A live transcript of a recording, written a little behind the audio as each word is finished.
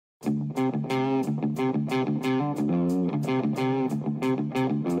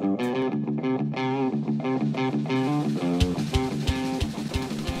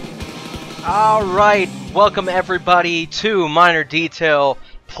Alright, welcome everybody to Minor Detail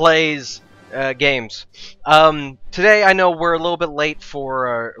Plays Games. Today I know we're a little bit late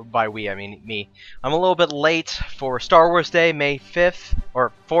for, by we I mean me, I'm a little bit late for Star Wars Day, May 5th,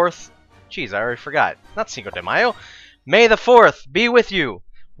 or 4th, jeez I already forgot, not Cinco de Mayo, May the 4th, be with you.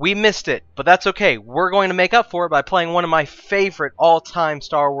 We missed it, but that's okay, we're going to make up for it by playing one of my favorite all-time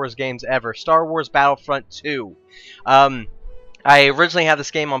Star Wars games ever, Star Wars Battlefront II. I originally had this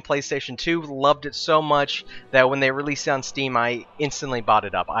game on PlayStation 2, loved it so much that when they released it on Steam, I instantly bought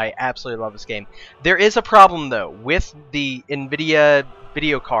it up. I absolutely love this game. There is a problem, though, with the NVIDIA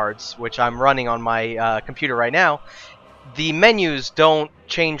video cards, which I'm running on my computer right now. The menus don't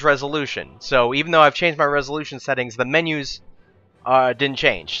change resolution. So even though I've changed my resolution settings, the menus didn't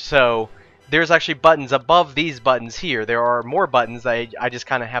change. So there's actually buttons above these buttons here. There are more buttons that I just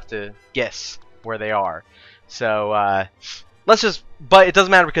kind of have to guess where they are. So, but it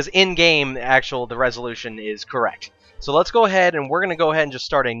doesn't matter because in-game, the resolution is correct. So let's go ahead and we're going to go ahead and just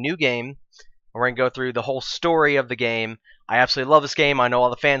start a new game. And we're going to go through the whole story of the game. I absolutely love this game. I know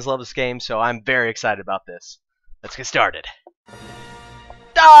all the fans love this game, so I'm very excited about this. Let's get started.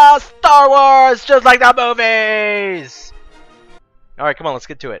 Ah, Star Wars, just like the movies! Alright, come on, let's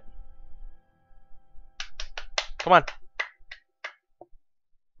get to it. Come on.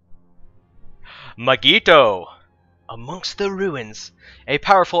 Magito. Amongst the ruins, a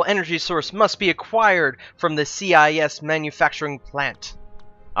powerful energy source must be acquired from the CIS manufacturing plant.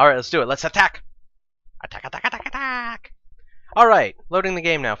 Alright, let's do it. Let's attack! Attack, attack, attack, attack! Alright, loading the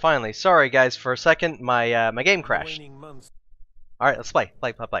game now, finally. Sorry, guys, for a second, my game crashed. Alright, let's play.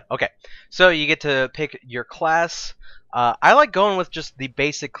 Play. Okay, so you get to pick your class. I like going with just the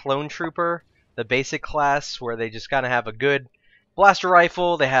basic clone trooper, the basic class, where they just kind of have a good blaster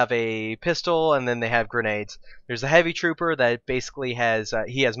rifle, they have a pistol, and then they have grenades. There's a heavy trooper that basically has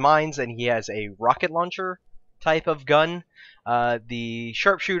he has mines and he has a rocket launcher type of gun. The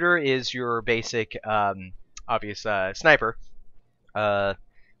sharpshooter is your basic obvious sniper.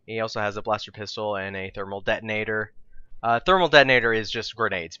 He also has a blaster pistol and a thermal detonator. Thermal detonator is just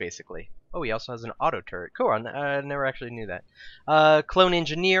grenades basically. Oh, he also has an auto turret. Cool, I never actually knew that. Clone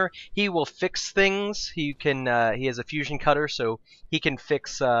engineer, he will fix things. He has a fusion cutter, so he can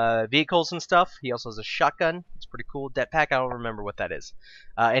fix vehicles and stuff. He also has a shotgun. It's pretty cool. Jetpack, I don't remember what that is.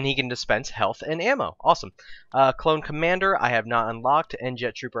 And he can dispense health and ammo. Awesome. Clone commander, I have not unlocked, and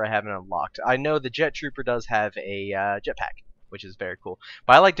jet trooper, I haven't unlocked. I know the jet trooper does have a jetpack, which is very cool.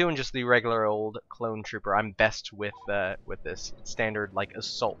 But I like doing just the regular old clone trooper. I'm best with this standard like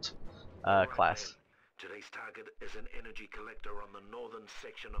assault class. Today's target is an energy collector on the northern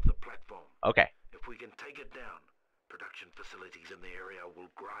section of the platform. Okay. If we can take it down, production facilities in the area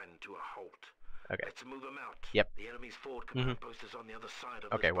will grind to a halt. Okay. Let's move them out. Yep. The enemy's forward command post is on the other side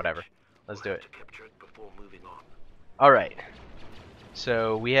of okay, whatever. Let's do it. To capture it before moving on. Alright.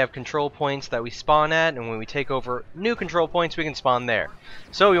 So we have control points that we spawn at, and when we take over new control points, we can spawn there.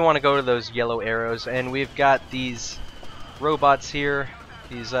 So we want to go to those yellow arrows, and we've got these robots here.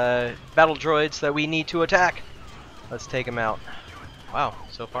 These battle droids that we need to attack. Let's take them out. Wow,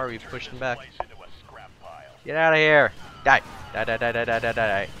 so far we've pushed them back. Get out of here! Die! Die, die, die, die, die, die,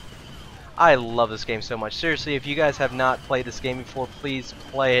 die. I love this game so much. Seriously, if you guys have not played this game before, please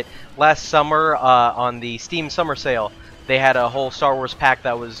play it. Last summer, on the Steam Summer Sale, they had a whole Star Wars pack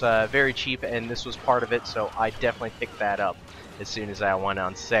that was very cheap, and this was part of it, so I definitely picked that up as soon as I went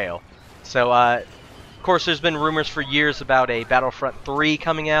on sale. So, of course, there's been rumors for years about a Battlefront 3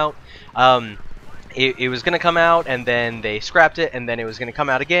 coming out. It was going to come out, and then they scrapped it, and then it was going to come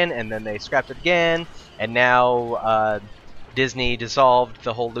out again, and then they scrapped it again, and now Disney dissolved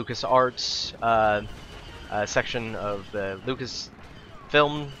the whole LucasArts section of the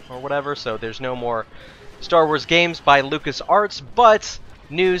Lucasfilm or whatever, so there's no more Star Wars games by LucasArts, but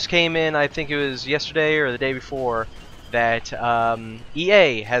news came in, I think it was yesterday or the day before, that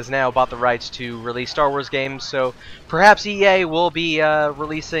EA has now bought the rights to release Star Wars games, so perhaps EA will be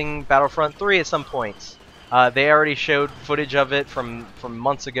releasing Battlefront 3 at some point. They already showed footage of it from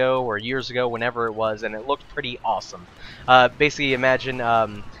months ago or years ago, whenever it was, and it looked pretty awesome. Basically, imagine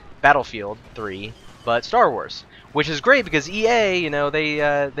Battlefield 3, but Star Wars, which is great because EA, you know,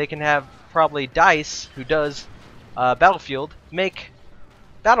 they can have probably DICE, who does Battlefield, make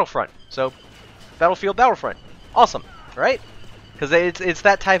Battlefront. So Battlefront, awesome. Right? Because it's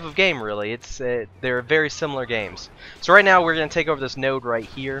that type of game, really. They're very similar games. So right now we're going to take over this node right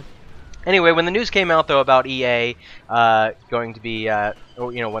here. Anyway, when the news came out though about EA going to be,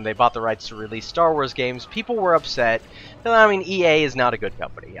 when they bought the rights to release Star Wars games, people were upset. I mean, EA is not a good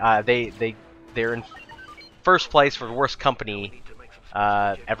company. They're in first place for the worst company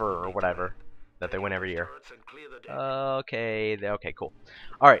ever or whatever. that they win every year. Turrets and clear the deck. Okay, cool.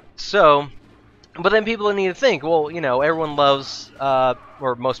 Alright, so, but then people need to think, well, you know, everyone loves,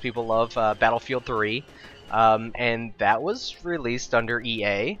 or most people love, Battlefield 3, and that was released under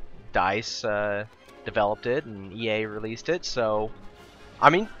EA. DICE, developed it, and EA released it, so, I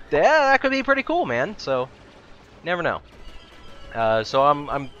mean, yeah, that could be pretty cool, man, so, never know. So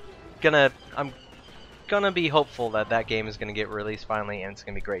I'm gonna be hopeful that that game is gonna get released finally, and it's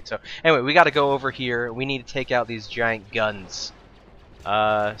gonna be great. So anyway, we got to go over here. We need to take out these giant guns.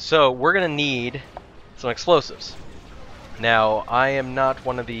 So we're gonna need some explosives. Now I am not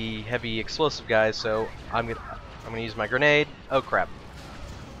one of the heavy explosive guys, so I'm gonna use my grenade. Oh crap!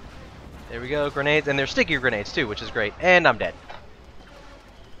 There we go, grenades, and they're sticky grenades too, which is great. And I'm dead.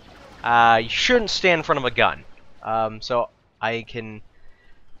 You shouldn't stand in front of a gun. So I can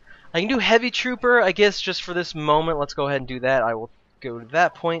do heavy trooper, I guess, just for this moment. Let's go ahead and do that. I will go to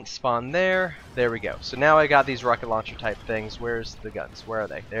that point, spawn there. There we go. So now I got these rocket launcher type things. Where's the guns? Where are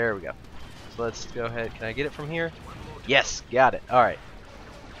they? There we go. So let's go ahead. Can I get it from here? Yes, got it. All right.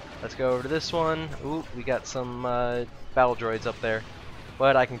 Let's go over to this one. Ooh, we got some battle droids up there,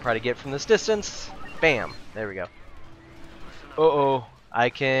 but I can probably get from this distance. Bam. There we go. Uh-oh. I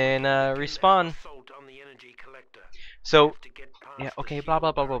can respawn. So, yeah, okay, blah,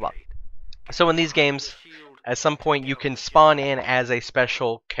 blah, blah, blah, blah. So in these games, at some point you can spawn in as a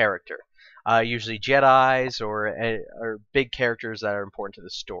special character. Usually Jedis or big characters that are important to the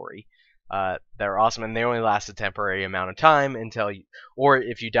story. They're awesome, and they only last a temporary amount of time until you, or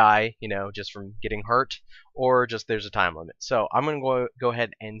if you die, you know, just from getting hurt, or just there's a time limit. So I'm going to go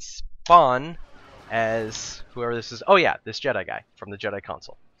ahead and spawn as whoever this is. Oh yeah, this Jedi guy from the Jedi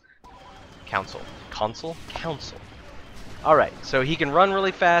Council. Council. Alright, so he can run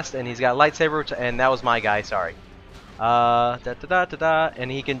really fast, and he's got a lightsaber, and that was my guy, sorry.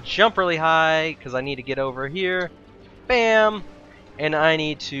 And he can jump really high, because I need to get over here. Bam! And I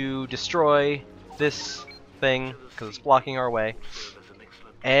need to destroy this thing, because it's blocking our way.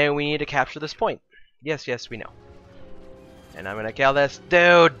 And we need to capture this point. Yes, we know. And I'm gonna kill this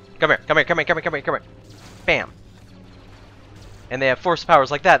dude! Come here. Bam! And they have force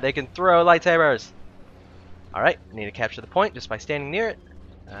powers like that, they can throw lightsabers! Alright, I need to capture the point just by standing near it.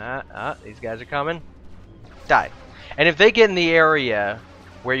 These guys are coming. Die. And if they get in the area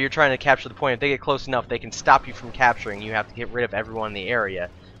where you're trying to capture the point, if they get close enough, they can stop you from capturing. You have to get rid of everyone in the area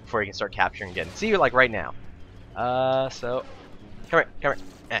before you can start capturing again. See, like right now. So, come here.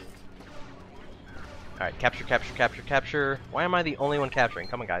 Alright, capture. Why am I the only one capturing?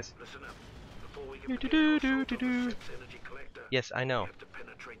 Come on, guys. Yes, I know.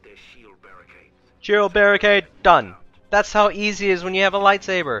 Shield barricade done. That's how easy it is when you have a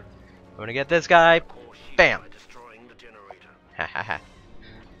lightsaber. I'm gonna get this guy. Bam.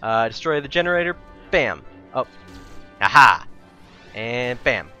 Destroy the generator. Bam. Oh. Aha. And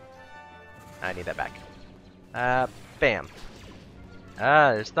bam. I need that back. Bam.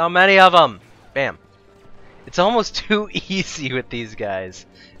 There's so many of them. Bam. It's almost too easy with these guys.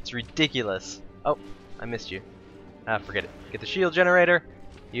 It's ridiculous. Oh, I missed you. Forget it. Get the shield generator.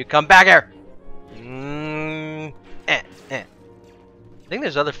 You come back here. I think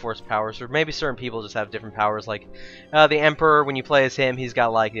there's other force powers, or maybe certain people just have different powers. Like the Emperor, when you play as him, he's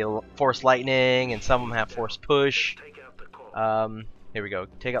got like force lightning, and some of them have force push. Here we go.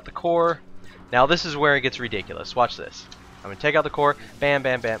 Take out the core. Now this is where it gets ridiculous. Watch this. I'm gonna take out the core. Bam,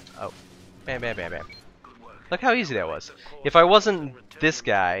 bam, bam. Oh, bam, bam, bam, bam. Look how easy that was. If I wasn't this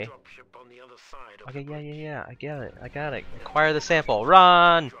guy. Okay, yeah. I got it. Acquire the sample.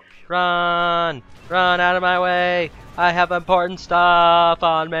 Run out of my way. I have important stuff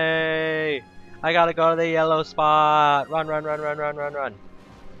on me. I gotta go to the yellow spot. Run.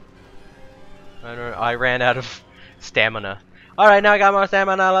 I ran out of stamina. Alright, now I got more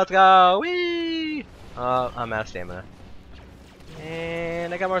stamina. Let's go. Whee! I'm out of stamina.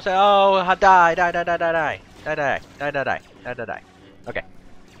 And I got more stamina. Oh, die. Okay.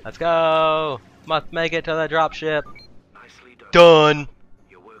 Let's go. Must make it to the dropship. Done.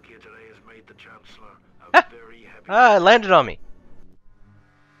 Your work here today has made the Chancellor a very happy. It landed on me.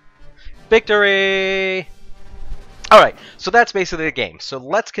 Victory! Alright, so that's basically the game. So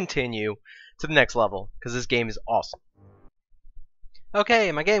let's continue to the next level, because this game is awesome.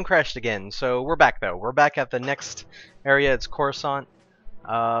 Okay, my game crashed again, so we're back though. We're back at the next area, it's Coruscant.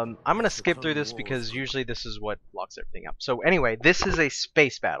 I'm going to skip through this because usually this is what locks everything up. So anyway, this is a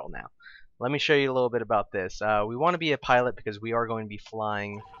space battle now. Let me show you a little bit about this. We want to be a pilot because we are going to be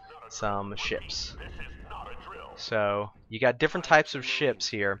flying some ships. So you got different types of ships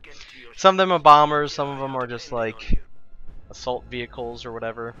here. Some of them are bombers, some of them are just like assault vehicles or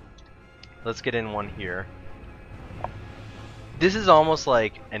whatever. Let's get in one here. This is almost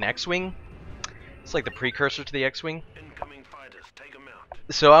like an X-Wing. It's like the precursor to the X-Wing. Incoming fighters, take 'em out.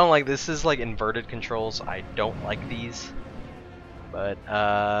 So I don't like this. Is like inverted controls. I don't like these. But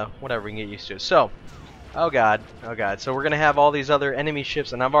whatever, we can get used to it. So, oh god. So we're gonna have all these other enemy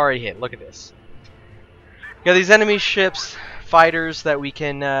ships, and I've already hit. Look at this. We got these enemy ships, fighters that we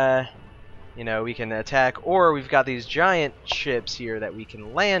can, you know, we can attack, or we've got these giant ships here that we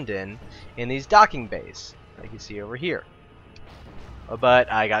can land in these docking bays, like you see over here.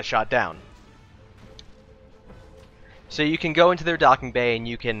 But I got shot down. So you can go into their docking bay and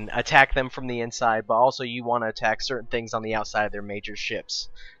you can attack them from the inside, but also you want to attack certain things on the outside of their major ships.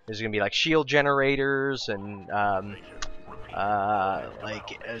 There's going to be like shield generators and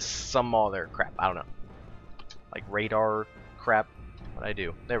some other crap. I don't know. Like radar crap. What'd I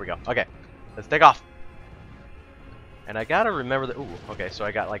do? There we go. Okay. Let's take off. And I gotta remember that. Ooh, okay, so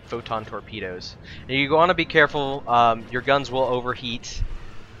I got like photon torpedoes. And you want to be careful. Your guns will overheat.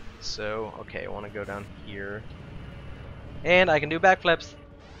 So, okay, I want to go down here. And I can do backflips.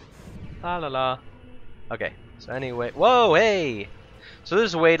 La la la. Okay, so anyway. Whoa, hey! So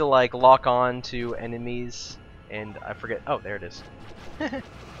there's a way to like lock on to enemies. And I forget. Oh, there it is.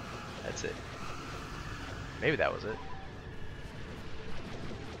 That's it. Maybe that was it.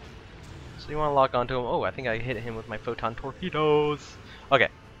 So you want to lock onto him. Oh, I think I hit him with my photon torpedoes. Okay.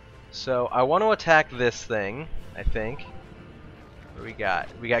 So I want to attack this thing, I think. What do we got?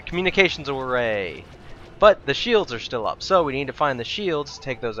 We got communications array. But the shields are still up. So we need to find the shields,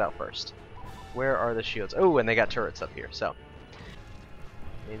 take those out first. Where are the shields? Oh, and they got turrets up here. So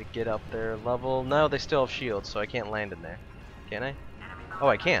need to get up their level. No, they still have shields, so I can't land in there. Can I? Oh,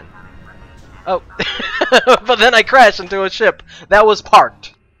 I can. Oh. But then I crashed into a ship that was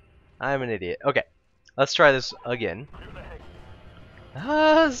parked. I'm an idiot. Okay, let's try this again.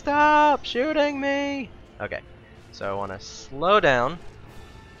 Stop shooting me! Okay, so I want to slow down.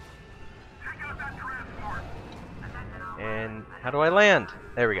 And how do I land?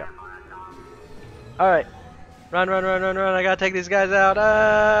 There we go. Alright. Run, run, run, run, run. I gotta take these guys out.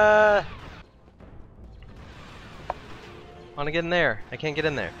 I want to get in there. I can't get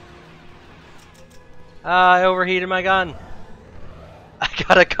in there. I overheated my gun. I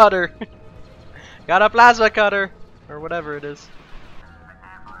got a cutter. Got a plasma cutter. Or whatever it is.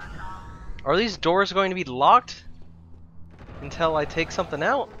 Are these doors going to be locked until I take something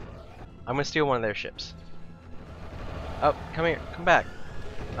out? I'm going to steal one of their ships. Oh, come here. Come back.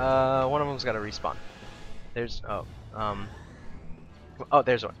 One of them's got to respawn. There's... Oh, oh,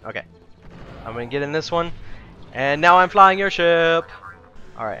 there's one. Okay. I'm going to get in this one. And now I'm flying your ship.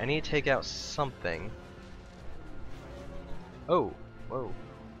 Alright, I need to take out something. Oh. Whoa.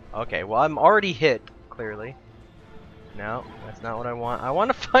 Okay, well I'm already hit, clearly. No, that's not what I want. I want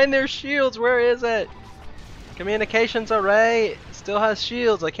to find their shields. Where is it? Communications array still has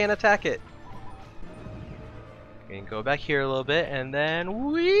shields. I can't attack it. Okay, go back here a little bit and then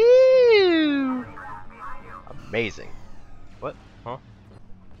woo! Amazing. What? Huh?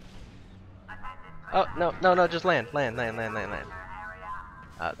 Oh, no, no, no, just land. Land.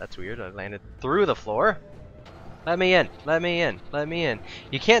 That's weird. I landed through the floor. Let me in. Let me in. Let me in.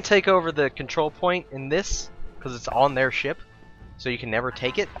 You can't take over the control point in this because it's on their ship, so you can never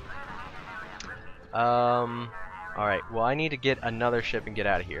take it. Alright, well I need to get another ship and get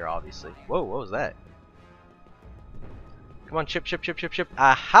out of here, obviously. Whoa, what was that? Come on, ship.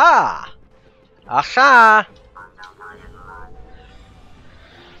 Aha! Aha!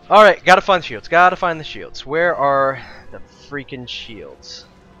 Alright, gotta find the shields. Gotta find the shields. Where are the freaking shields?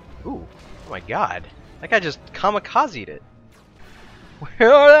 Ooh, oh my god. That guy just kamikazed it.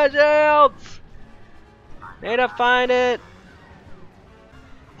 Where are the shields? Need to find it.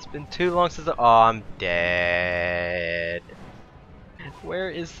 It's been too long since oh, I'm dead. Where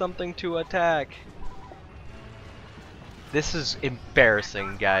is something to attack? This is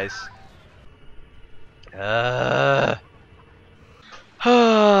embarrassing, guys. Okay.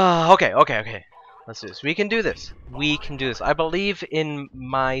 Let's do this. We can do this. We can do this. I believe in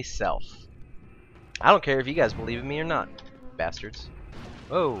myself. I don't care if you guys believe in me or not, bastards.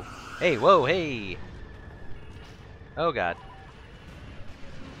 Whoa. Hey, whoa, hey. Oh, God.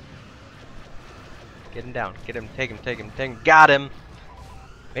 Get him down. Get him. Take him. Got him.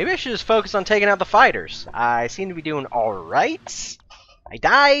 Maybe I should just focus on taking out the fighters. I seem to be doing alright. I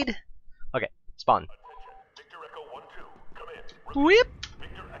died. Okay, spawn. Whip.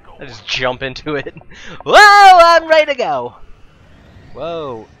 I just jump into it. Whoa, I'm ready to go.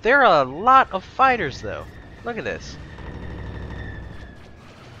 Whoa, there are a lot of fighters though. Look at this.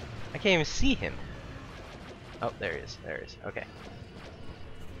 I can't even see him. Oh, there he is. Okay.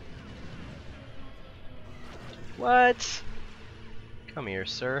 What? Come here,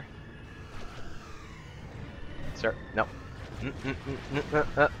 sir. Sir, no.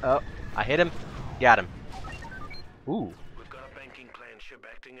 Oh, I hit him. Got him. Ooh. We've got a banking clan ship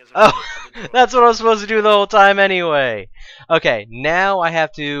acting as a Oh, that's what I was supposed to do the whole time anyway. Okay, now I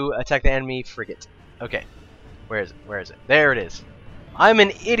have to attack the enemy frigate. Okay, where is it? Where is it? There it is. I'm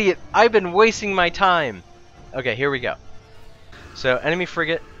an idiot. I've been wasting my time. Okay, here we go. So, enemy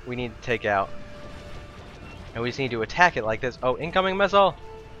frigate, we need to take out. And we just need to attack it like this. Oh, incoming missile!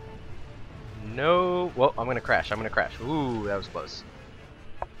 No. Whoa, I'm gonna crash. I'm gonna crash. Ooh, that was close.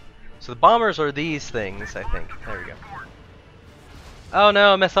 So the bombers are these things, I think. There we go. Oh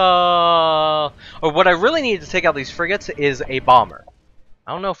no, missile! Or what I really need to take out these frigates is a bomber.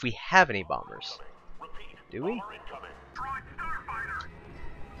 I don't know if we have any bombers. Do we?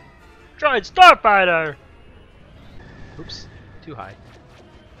 Giant Starfighter! Oops, too high.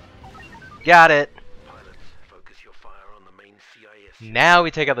 Got it! Pilots, focus your fire on the main CIS. Now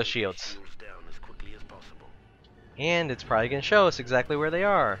we take out the shields. Shields down as quickly as possible. And it's probably going to show us exactly where they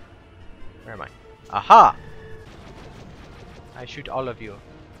are. Where am I? Aha! I shoot all of you.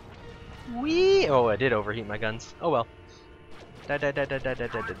 Whee! Oh, I did overheat my guns. Oh well. Da da da da da da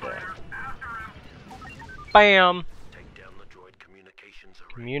da da da. Bam! Take down the droid communications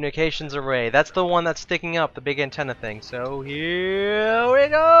array. Communications array. That's the one that's sticking up, the big antenna thing. So here we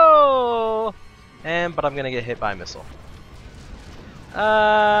go! But I'm gonna get hit by a missile.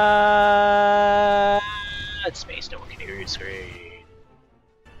 It's space, no one can hear your screen.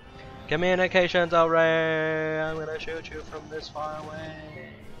 Communications array. I'm gonna shoot you from this far away.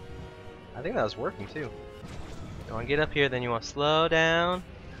 I think that was working too. You want to get up here, then you want to slow down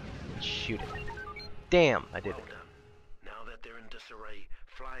and shoot it. Damn, I did it. Well done. Now that they're in disarray,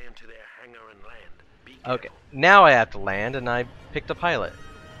 fly into their hangar and land. Be careful. Okay, now I have to land, and I picked a pilot.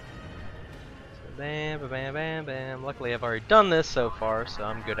 So bam, ba bam, bam, bam. Luckily, I've already done this so far, so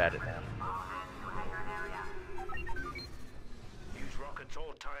I'm good at it now. Use rockets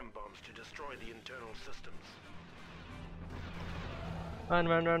or time bombs to destroy the internal systems. Run,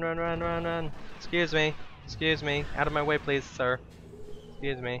 run, run, run, run, run, run. Excuse me. Excuse me. Out of my way, please, sir.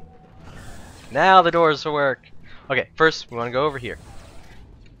 Excuse me. Now the doors will work. Okay, first we want to go over here.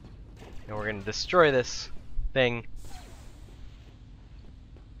 And we're going to destroy this thing.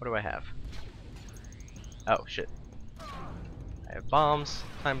 What do I have? Oh, shit. I have bombs.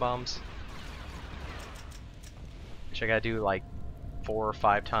 Time bombs. Which I gotta do like 4 or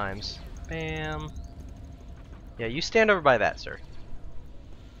 5 times. Bam. Yeah, you stand over by that, sir.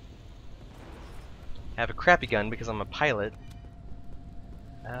 I have a crappy gun because I'm a pilot.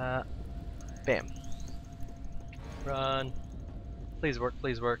 Bam. Run. Please work,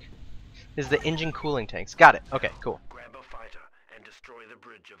 please work. This is the engine cooling tanks. Got it. Okay, cool. Grab a fighter and destroy the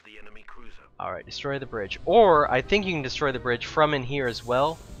bridge of the enemy cruiser. Alright, destroy the bridge. Or, I think you can destroy the bridge from in here as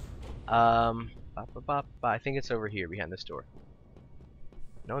well. I think it's over here behind this door.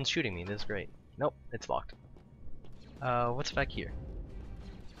 No one's shooting me. This is great. Nope, it's locked. What's back here?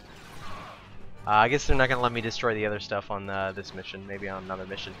 I guess they're not gonna let me destroy the other stuff on this mission. Maybe on another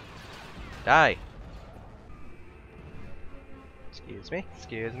mission. Die! Excuse me.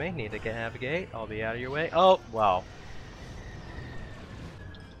 Excuse me. Need to navigate. I'll be out of your way. Oh, wow.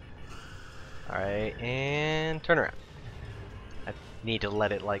 Alright, and turn around. I need to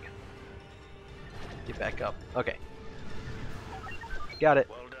let it, like, get back up. Okay. Got it.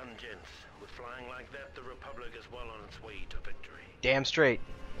 Well done, gents. With flying like that, the Republic is well on its way to victory. Damn straight.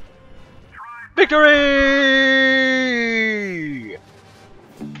 Victory!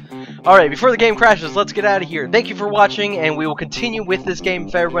 Alright, before the game crashes, let's get out of here. Thank you for watching, and we will continue with this game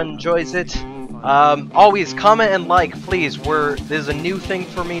if everyone enjoys it. Always comment and like, please. This is a new thing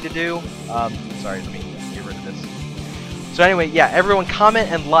for me to do. Sorry, let me get rid of this. So anyway, yeah, everyone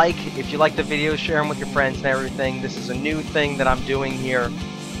comment and like. If you like the videos, share them with your friends and everything. This is a new thing that I'm doing here.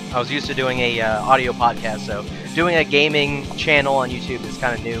 I was used to doing a audio podcast, so doing a gaming channel on YouTube is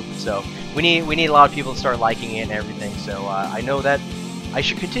kind of new. So we need a lot of people to start liking it and everything. So I know that I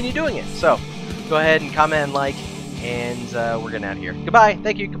should continue doing it. So go ahead and comment and like, and we're getting out of here. Goodbye.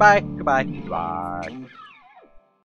 Thank you. Goodbye. Goodbye. Goodbye.